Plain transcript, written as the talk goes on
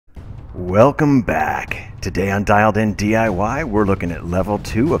Welcome back. Today on Dialed In DIY, we're looking at level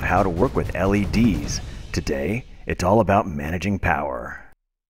 2 of how to work with LEDs. Today, it's all about managing power.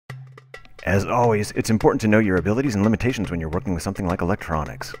 As always, it's important to know your abilities and limitations when you're working with something like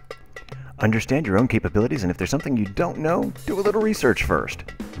electronics. Understand your own capabilities, and if there's something you don't know, do a little research first.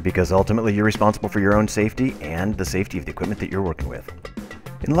 Because ultimately, you're responsible for your own safety and the safety of the equipment that you're working with.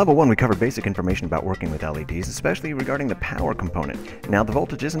 In Level 1, we cover basic information about working with LEDs, especially regarding the power component. Now, the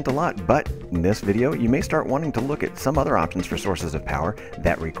voltage isn't a lot, but in this video, you may start wanting to look at some other options for sources of power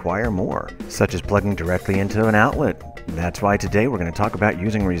that require more, such as plugging directly into an outlet. That's why today we're going to talk about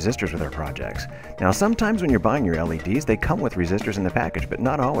using resistors with our projects. Now, sometimes when you're buying your LEDs, they come with resistors in the package, but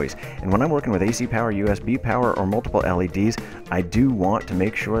not always. And when I'm working with AC power, USB power, or multiple LEDs, I do want to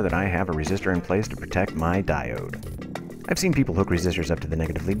make sure that I have a resistor in place to protect my diode. I've seen people hook resistors up to the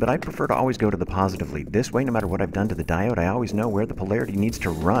negative lead, but I prefer to always go to the positive lead. This way, no matter what I've done to the diode, I always know where the polarity needs to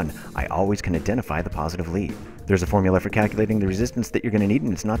run. I always can identify the positive lead. There's a formula for calculating the resistance that you're going to need,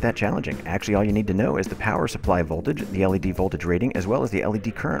 and it's not that challenging. Actually, all you need to know is the power supply voltage, the LED voltage rating, as well as the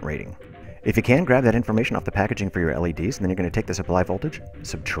LED current rating. If you can, grab that information off the packaging for your LEDs, and then you're going to take the supply voltage,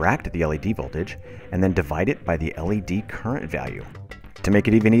 subtract the LED voltage, and then divide it by the LED current value. To make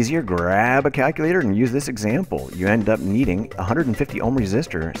it even easier, grab a calculator and use this example. You end up needing a 150 ohm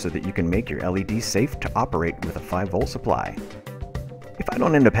resistor so that you can make your LED safe to operate with a 5-volt supply. If I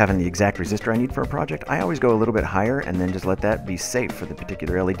don't end up having the exact resistor I need for a project, I always go a little bit higher and then just let that be safe for the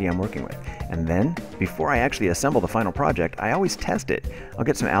particular LED I'm working with. And then, before I actually assemble the final project, I always test it. I'll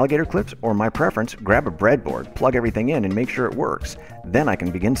get some alligator clips, or my preference, grab a breadboard, plug everything in and make sure it works. Then I can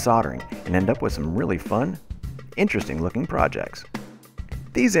begin soldering and end up with some really fun, interesting looking projects.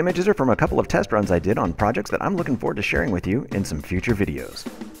 These images are from a couple of test runs I did on projects that I'm looking forward to sharing with you in some future videos.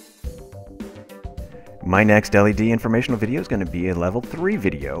 My next LED informational video is going to be a level 3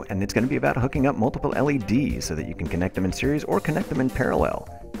 video, and it's going to be about hooking up multiple LEDs so that you can connect them in series or connect them in parallel.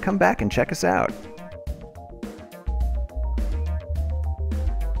 Come back and check us out.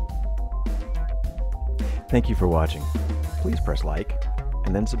 Thank you for watching. Please press like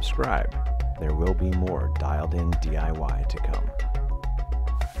and then subscribe. There will be more Dialed In DIY to come.